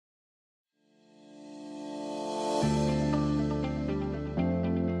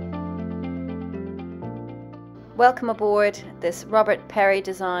Welcome aboard this Robert Perry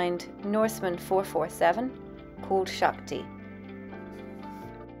designed Norseman 447 called Shakti.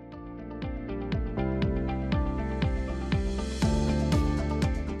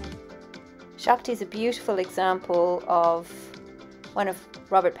 Shakti is a beautiful example of one of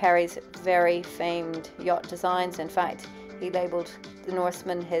Robert Perry's very famed yacht designs. In fact, he labelled the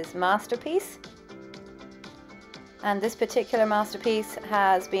Norseman his masterpiece. And this particular masterpiece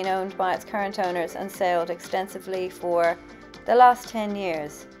has been owned by its current owners and sailed extensively for the last 10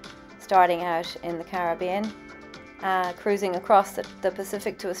 years, starting out in the Caribbean, cruising across the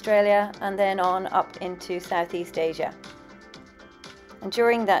Pacific to Australia, and then on up into Southeast Asia. And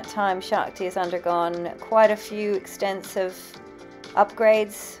during that time, Shakti has undergone quite a few extensive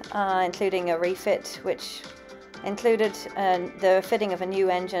upgrades, including a refit, which included the fitting of a new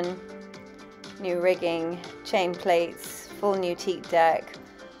engine, new rigging, chain plates, full new teak deck,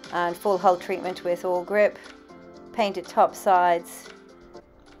 and full hull treatment with all grip, painted top sides.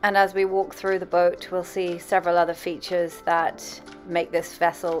 And as we walk through the boat, we'll see several other features that make this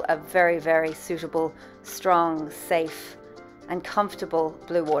vessel a very, very suitable, strong, safe, and comfortable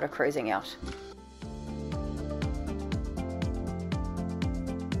blue water cruising yacht.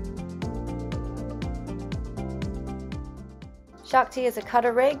 Shakti is a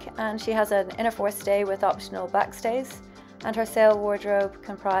cutter rig, and she has an inner forestay with optional backstays, and her sail wardrobe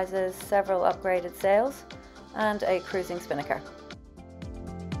comprises several upgraded sails and a cruising spinnaker.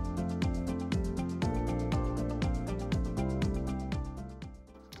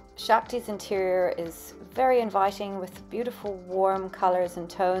 Shakti's interior is very inviting with beautiful warm colours and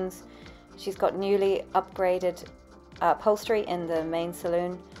tones. She's got newly upgraded upholstery in the main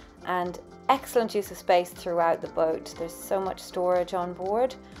saloon and excellent use of space throughout the boat. There's so much storage on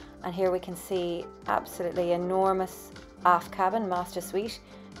board, and here we can see absolutely enormous aft cabin master suite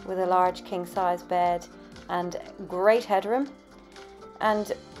with a large king-size bed and great headroom.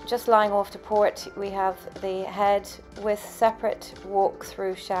 And just lying off to port, we have the head with separate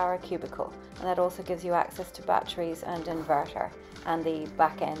walk-through shower cubicle, and that also gives you access to batteries and inverter and the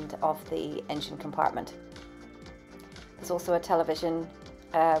back end of the engine compartment. There's also a television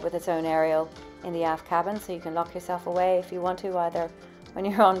with its own aerial in the aft cabin, so you can lock yourself away if you want to, either when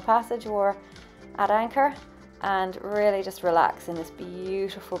you're on passage or at anchor, and really just relax in this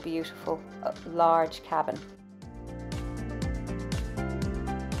beautiful, beautiful large cabin.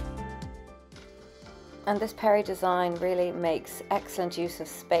 And this Perry design really makes excellent use of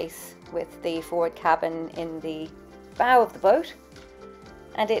space with the forward cabin in the bow of the boat,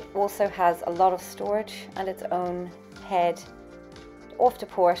 and it also has a lot of storage and its own head off to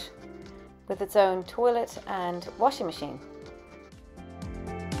port with its own toilet and washing machine.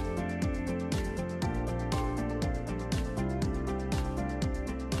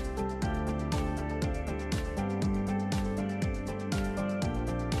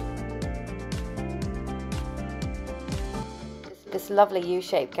 This lovely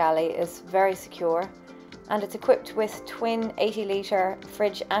U-shaped galley is very secure, and it's equipped with twin 80-litre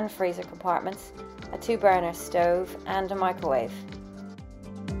fridge and freezer compartments, a 2-burner stove and a microwave.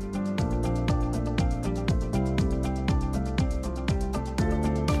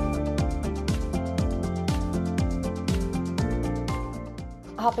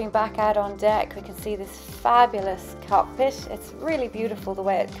 Hopping back out on deck, we can see this fabulous cockpit. It's really beautiful the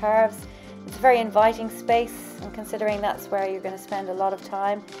way it curves. It's a very inviting space, and considering that's where you're going to spend a lot of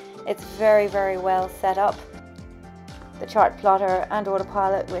time, it's very, very well set up. The chart plotter and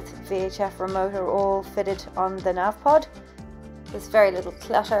autopilot with VHF remote are all fitted on the nav pod. There's very little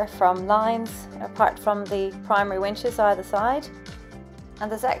clutter from lines apart from the primary winches either side, and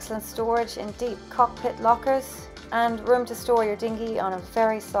there's excellent storage in deep cockpit lockers and room to store your dinghy on a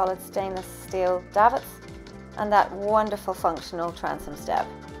very solid stainless steel davits and that wonderful functional transom step.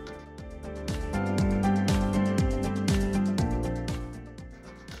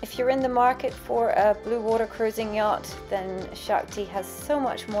 If you're in the market for a blue water cruising yacht, then Shakti has so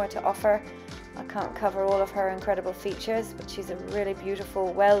much more to offer. I can't cover all of her incredible features, but she's a really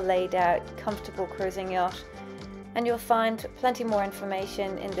beautiful, well laid out, comfortable cruising yacht. And you'll find plenty more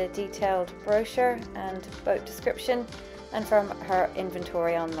information in the detailed brochure and boat description and from her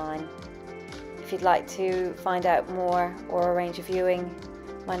inventory online. If you'd like to find out more or arrange a viewing,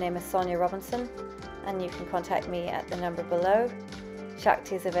 my name is Sonia Robinson, and you can contact me at the number below.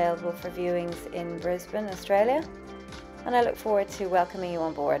 Shakti is available for viewings in Brisbane, Australia, and I look forward to welcoming you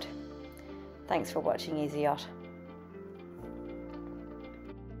on board. Thanks for watching EziYacht.